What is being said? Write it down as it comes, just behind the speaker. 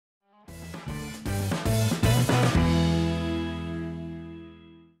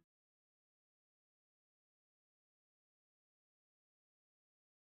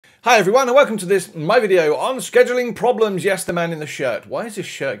Hi everyone and welcome to my video on scheduling problems. Yes, the man in the shirt. Why is this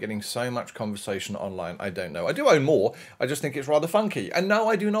shirt getting so much conversation online? I don't know. I do own more. I just think it's rather funky. And no,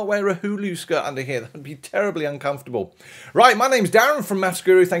 I do not wear a Hulu skirt under here. That would be terribly uncomfortable. Right, my name's Darren from Maths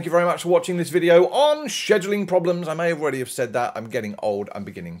Guru. Thank you very much for watching this video on scheduling problems. I may already have said that. I'm getting old. I'm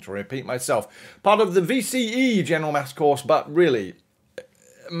beginning to repeat myself. Part of the VCAA General Maths course, but really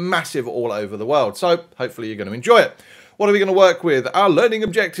massive all over the world. So hopefully you're going to enjoy it. What are we going to work with? Our learning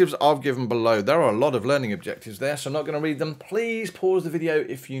objectives I've given below. There are a lot of learning objectives there, so I'm not going to read them. Please pause the video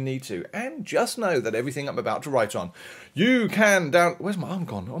if you need to. And just know that everything I'm about to write on, you can Where's my arm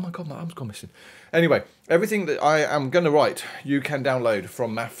gone? Oh my God, my arm's gone missing. Anyway, everything that I am going to write, you can download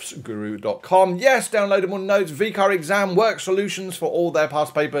from mathsguru.com. Yes, downloadable notes, VCAA exam, work solutions for all their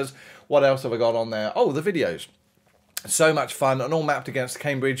past papers. What else have I got on there? Oh, the videos. So much fun and all mapped against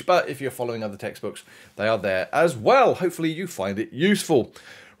Cambridge, but if you're following other textbooks, they are there as well. Hopefully you find it useful.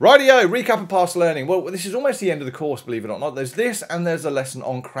 Rightio, recap of past learning. Well, this is almost the end of the course, believe it or not. There's this and there's a lesson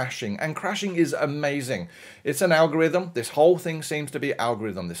on crashing, and crashing is amazing. It's an algorithm. This whole thing seems to be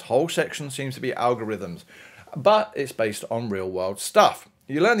algorithm. This whole section seems to be algorithms, but it's based on real world stuff.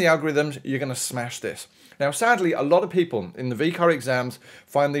 You learn the algorithms, you're going to smash this. Now, sadly, a lot of people in the VCAA exams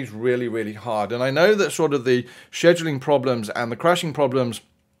find these really, really hard. And I know that sort of the scheduling problems and the crashing problems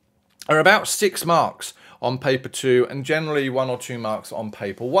are about 6 marks on paper 2 and generally 1 or 2 marks on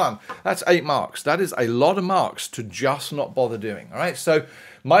paper 1. That's 8 marks. That is a lot of marks to just not bother doing. All right. So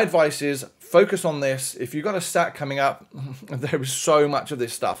my advice is focus on this. If you've got a SAC coming up, there is so much of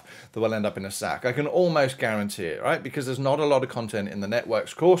this stuff that will end up in a SAC. I can almost guarantee it, right? Because there's not a lot of content in the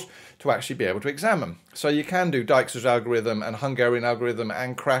networks course to actually be able to examine. So you can do Dijkstra's algorithm and Hungarian algorithm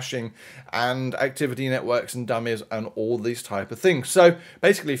and crashing and activity networks and dummies and all these type of things. So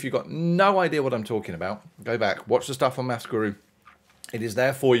basically, if you've got no idea what I'm talking about, go back, watch the stuff on Maths Guru. It is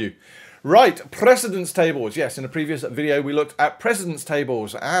there for you. Right, precedence tables. Yes, in a previous video we looked at precedence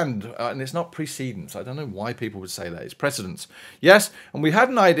tables and it's not precedence. I don't know why people would say that. It's precedence. Yes, and we had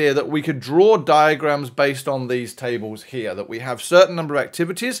an idea that we could draw diagrams based on these tables here, that we have certain number of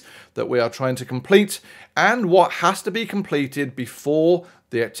activities that we are trying to complete and what has to be completed before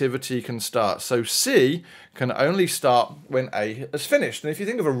the activity can start. So C can only start when A is finished. And if you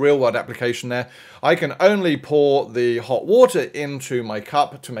think of a real world application there, I can only pour the hot water into my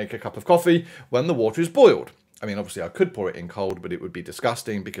cup to make a cup of coffee when the water is boiled. I mean, obviously I could pour it in cold, but it would be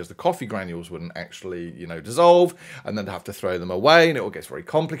disgusting because the coffee granules wouldn't actually, dissolve, and then have to throw them away, and it all gets very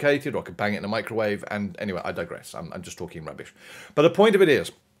complicated, or I could bang it in a microwave. And anyway, I digress. I'm just talking rubbish. But the point of it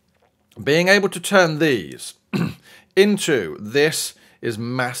is, being able to turn these into this is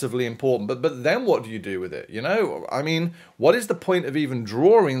massively important. But then what do you do with it? I mean, what is the point of even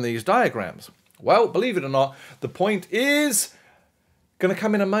drawing these diagrams? Well, believe it or not, the point is going to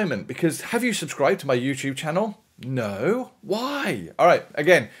come in a moment, because have you subscribed to my YouTube channel? No. Why? All right.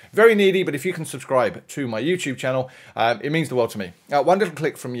 Again, very needy, but if you can subscribe to my YouTube channel, it means the world to me. One little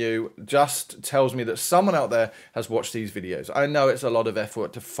click from you just tells me that someone out there has watched these videos. I know it's a lot of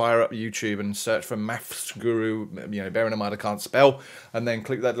effort to fire up YouTube and search for Maths Guru, bearing in mind I can't spell, and then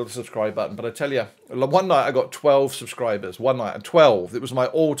click that little subscribe button. But I tell you, one night I got 12 subscribers. One night at 12. It was my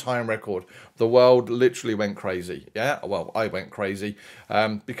all-time record. The world literally went crazy. Yeah, well, I went crazy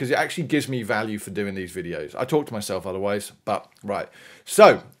because it actually gives me value for doing these videos. I talk to myself otherwise, but right.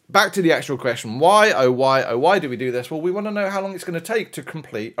 So back to the actual question. Why, oh why do we do this? Well, we want to know how long it's going to take to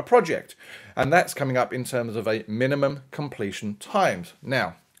complete a project. And that's coming up in terms of a minimum completion times.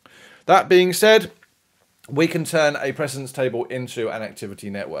 Now, that being said, we can turn a precedence table into an activity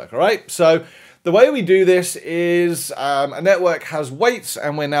network. All right. So the way we do this is a network has weights,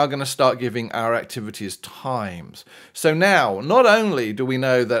 and we're now going to start giving our activities times. So now, not only do we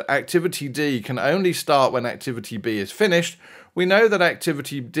know that activity D can only start when activity B is finished, we know that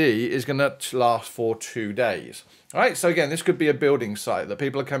activity D is going to last for 2 days. All right, so again, this could be a building site that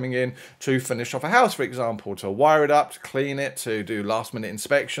people are coming in to finish off a house, for example, to wire it up, to clean it, to do last-minute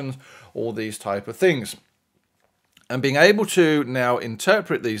inspections, all these type of things. And being able to now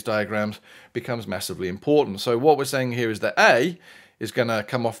interpret these diagrams becomes massively important. So what we're saying here is that A is going to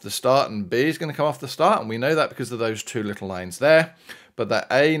come off the start and B is going to come off the start. And we know that because of those 2 little lines there. But that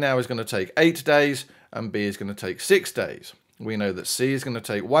A now is going to take 8 days and B is going to take 6 days. We know that C is going to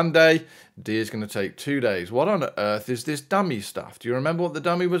take 1 day, D is going to take 2 days. What on earth is this dummy stuff? Do you remember what the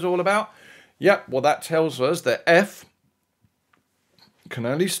dummy was all about? Yep, well that tells us that F can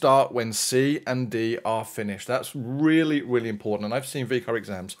only start when C and D are finished. That's really, really important. And I've seen VCAA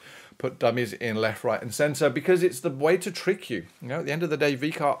exams put dummies in left, right, and center because it's the way to trick you. You know, at the end of the day,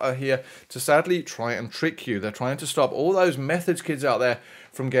 VCAA are here to sadly try and trick you. They're trying to stop all those methods kids out there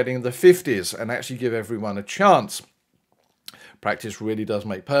from getting the 50s and actually give everyone a chance. Practice really does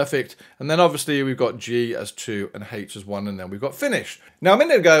make perfect. And then obviously we've got G as 2 and H as 1, and then we've got finish. Now, a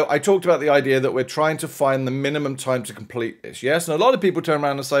minute ago, I talked about the idea that we're trying to find the minimum time to complete this, yes? And a lot of people turn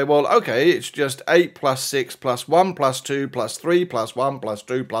around and say, well, okay, it's just 8 plus 6 plus 1 plus 2 plus 3 plus 1 plus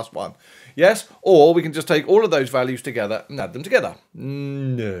 2 plus 1. Yes? Or we can just take all of those values together and add them together.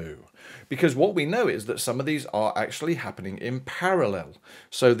 No. Because what we know is that some of these are actually happening in parallel.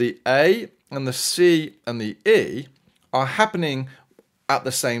 So the A and the C and the E are happening at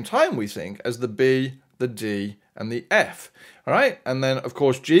the same time, we think, as the B, the D, and the F. All right? And then, of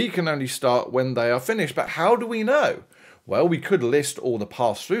course, G can only start when they are finished. But how do we know? Well, we could list all the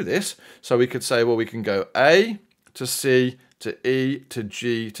paths through this. So we could say, well, we can go A to C to E to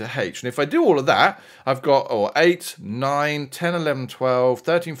G to H. And if I do all of that, I've got 8, 9, 10, 11, 12,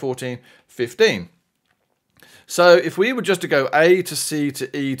 13, 14, 15. So if we were just to go A to C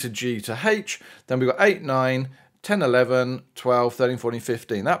to E to G to H, then we've got 8, 9, 10, 11, 12, 13, 14,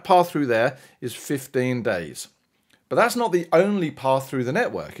 15. That path through there is 15 days. But that's not the only path through the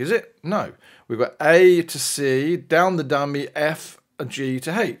network, is it? No. We've got A to C, down the dummy, F, G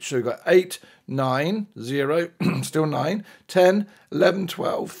to H. So we've got 8, 9, 0, still 9, 10, 11,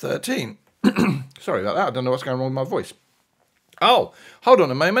 12, 13. Sorry about that. I don't know what's going wrong with my voice. Oh, hold on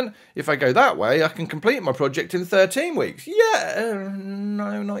a moment. If I go that way, I can complete my project in 13 weeks. Yeah,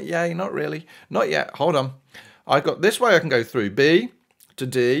 no, not yet, not really. Not yet. Hold on. I've got this way I can go through B to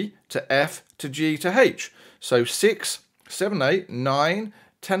D to F to G to H. So 6, 7, 8, 9,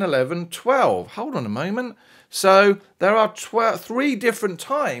 10, 11, 12. Hold on a moment. So there are 3 different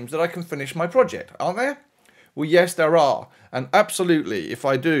times that I can finish my project, aren't there? Well, yes, there are. And absolutely, if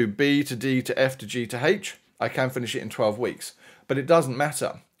I do B to D to F to G to H, I can finish it in 12 weeks. But it doesn't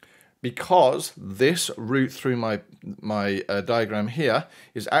matter, because this route through my diagram here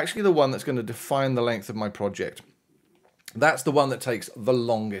is actually the one that's going to define the length of my project. That's the one that takes the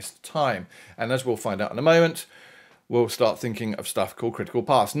longest time. And as we'll find out in a moment, we'll start thinking of stuff called critical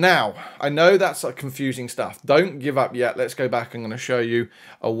paths. Now, I know that's confusing stuff. Don't give up yet. Let's go back. I'm going to show you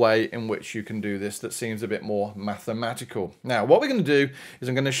a way in which you can do this that seems a bit more mathematical. Now, what we're going to do is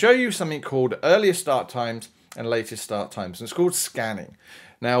I'm going to show you something called earliest start times and latest start times. And it's called scanning.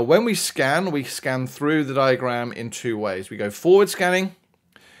 Now, when we scan through the diagram in 2 ways. We go forward scanning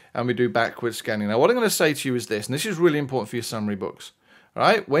and we do backward scanning. Now, what I'm going to say to you is this, and this is really important for your summary books. All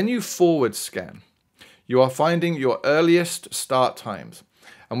right? When you forward scan, you are finding your earliest start times.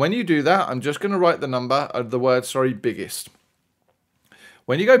 And when you do that, I'm just going to write the number of the word, biggest.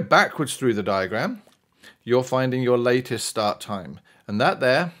 When you go backwards through the diagram, you're finding your latest start time. And that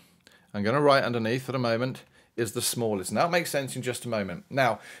there, I'm going to write underneath at a moment, is the smallest. And that makes sense in just a moment.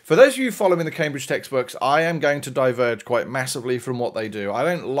 Now, for those of you following the Cambridge textbooks, I am going to diverge quite massively from what they do. I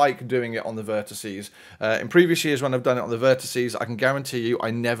don't like doing it on the vertices. In previous years when I've done it on the vertices, I can guarantee you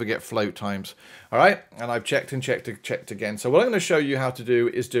I never get float times. All right? And I've checked and checked and checked again. So what I'm going to show you how to do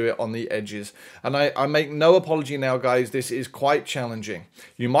is do it on the edges. And I make no apology now, guys. This is quite challenging.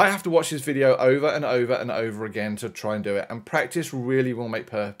 You might have to watch this video over and over and over again to try and do it. And practice really will make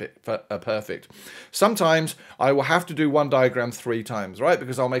perfect. Sometimes I will have to do one diagram 3 times, right?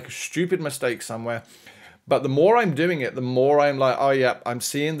 Because I'll make a stupid mistake somewhere. But the more I'm doing it, the more I'm like, oh yeah, I'm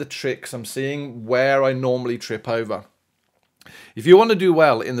seeing the tricks. I'm seeing where I normally trip over. If you want to do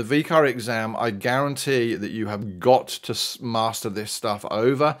well in the VCAA exam, I guarantee that you have got to master this stuff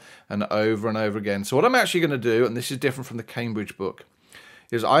over and over and over again. So what I'm actually going to do, and this is different from the Cambridge book,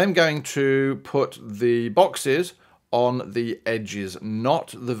 is I am going to put the boxes on the edges,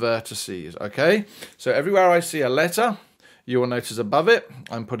 not the vertices, okay? So everywhere I see a letter, you will notice above it,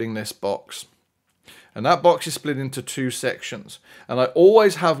 I'm putting this box. And that box is split into 2 sections. And I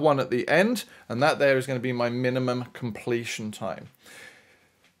always have one at the end, and that there is going to be my minimum completion time.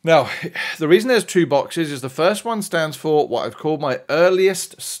 Now, the reason there's 2 boxes is the first one stands for what I've called my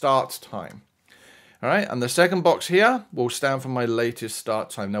earliest start time. All right, and the second box here will stand for my latest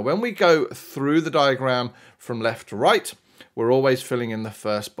start time. Now, when we go through the diagram from left to right, we're always filling in the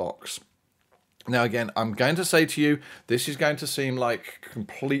first box. Now, again, I'm going to say to you, this is going to seem like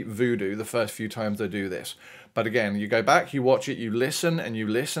complete voodoo the first few times I do this. But again, you go back, you watch it, you listen, and you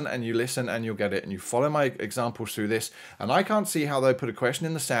listen, and you listen, and you'll get it. And you follow my examples through this. And I can't see how they put a question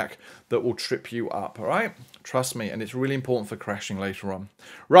in the SAC that will trip you up, all right? Trust me, and it's really important for crashing later on.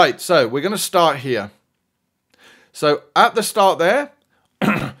 Right, so we're going to start here. So at the start there,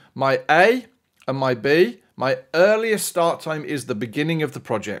 my A and my B, my earliest start time is the beginning of the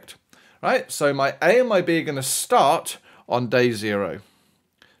project, right? So my A and my B are going to start on day 0.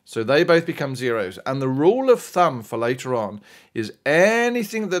 So they both become zeros. And the rule of thumb for later on is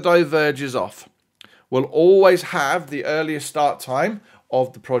anything that diverges off will always have the earliest start time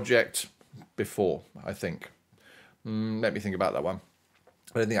of the project before, I think. Let me think about that one.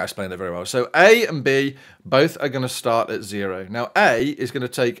 I don't think I explained it very well. So A and B both are going to start at 0. Now A is going to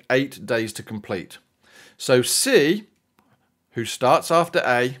take 8 days to complete. So C, who starts after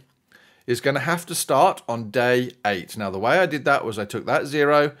A, is going to have to start on day 8. Now the way I did that was I took that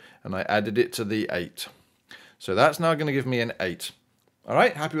 0 and I added it to the 8. So that's now going to give me an 8. All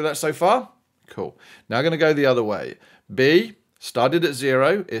right, happy with that so far? Cool. Now I'm going to go the other way. B started at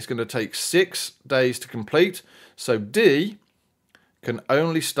 0. It's going to take 6 days to complete. So D can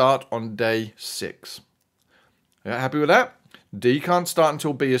only start on day 6. Yeah, happy with that? D can't start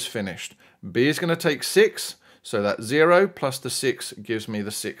until B is finished. B is going to take 6. So that 0 plus the 6 gives me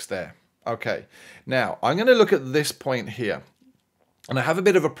the 6 there. Okay, now I'm going to look at this point here. And I have a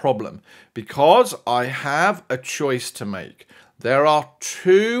bit of a problem because I have a choice to make. There are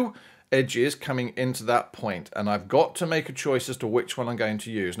 2 edges coming into that point, and I've got to make a choice as to which one I'm going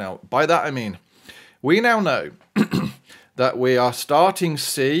to use. Now, by that I mean, we now know that we are starting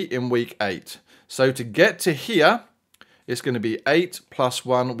C in week 8. So to get to here, it's going to be 8 plus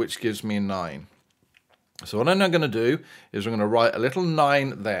 1, which gives me 9. So what I'm now going to do is I'm going to write a little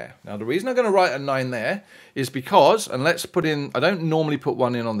 9 there. Now the reason I'm going to write a 9 there is because, and let's put in, I don't normally put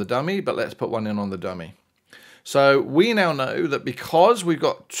 1 in on the dummy, but let's put 1 in on the dummy. So we now know that because we've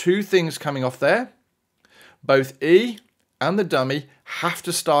got 2 things coming off there, both E and the dummy have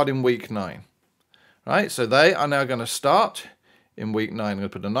to start in week 9. Right, so they are now going to start in week 9. I'm going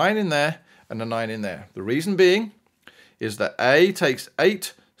to put a 9 in there and a 9 in there. The reason being is that A takes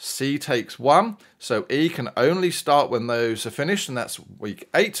 8, C takes 1, so E can only start when those are finished, and that's week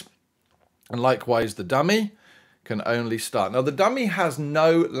 8. And likewise, the dummy can only start. Now, the dummy has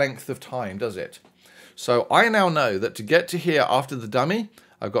no length of time, does it? So I now know that to get to here after the dummy,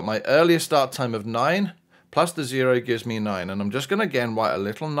 I've got my earliest start time of 9, plus the 0 gives me 9. And I'm just going to, again, write a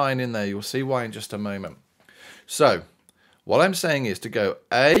little 9 in there. You'll see why in just a moment. So what I'm saying is to go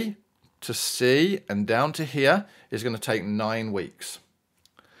A to C and down to here is going to take 9 weeks.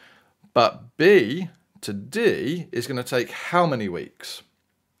 But B to D is going to take how many weeks?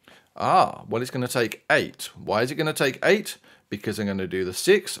 Well, it's going to take 8. Why is it going to take 8? Because I'm going to do the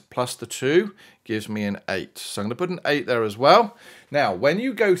 6 plus the 2 gives me an 8. So I'm going to put an 8 there as well. Now, when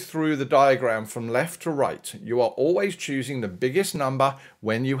you go through the diagram from left to right, you are always choosing the biggest number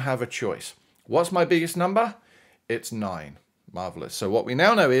when you have a choice. What's my biggest number? It's 9. Marvelous. So what we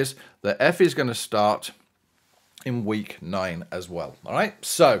now know is that F is going to start in week 9 as well. All right.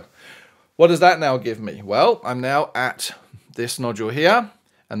 So what does that now give me? Well, I'm now at this nodule here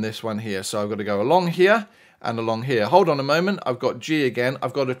and this one here. So I've got to go along here and along here. Hold on a moment. I've got G again.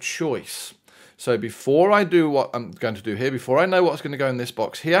 I've got a choice. So before I do what I'm going to do here, before I know what's going to go in this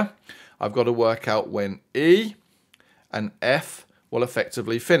box here, I've got to work out when E and F will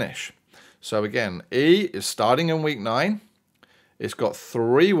effectively finish. So again, E is starting in week 9. It's got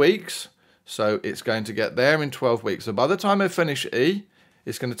 3 weeks. So it's going to get there in 12 weeks. So by the time I finish E,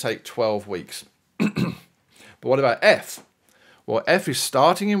 it's going to take 12 weeks. But what about F? Well, F is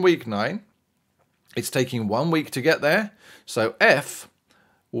starting in week 9. It's taking 1 week to get there. So F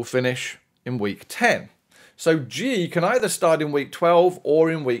will finish in week 10. So G can either start in week 12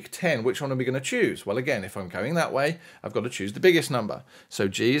 or in week 10. Which one are we going to choose? Well, again, if I'm going that way, I've got to choose the biggest number. So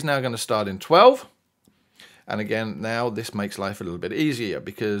G is now going to start in 12. And again, now this makes life a little bit easier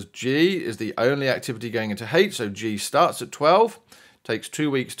because G is the only activity going into H. So G starts at 12, takes 2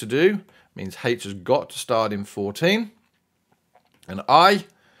 weeks to do, means H has got to start in 14. And H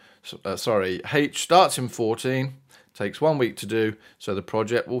starts in 14, takes 1 week to do, so the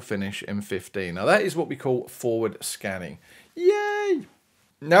project will finish in 15. Now that is what we call forward scanning. Yay!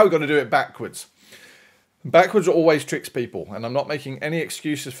 Now we've got to do it backwards. Backwards always tricks people, and I'm not making any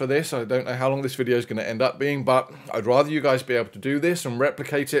excuses for this. I don't know how long this video is going to end up being, but I'd rather you guys be able to do this and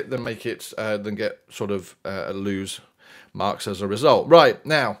replicate it than make it than get sort of lose marks as a result. Right,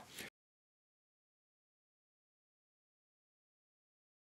 now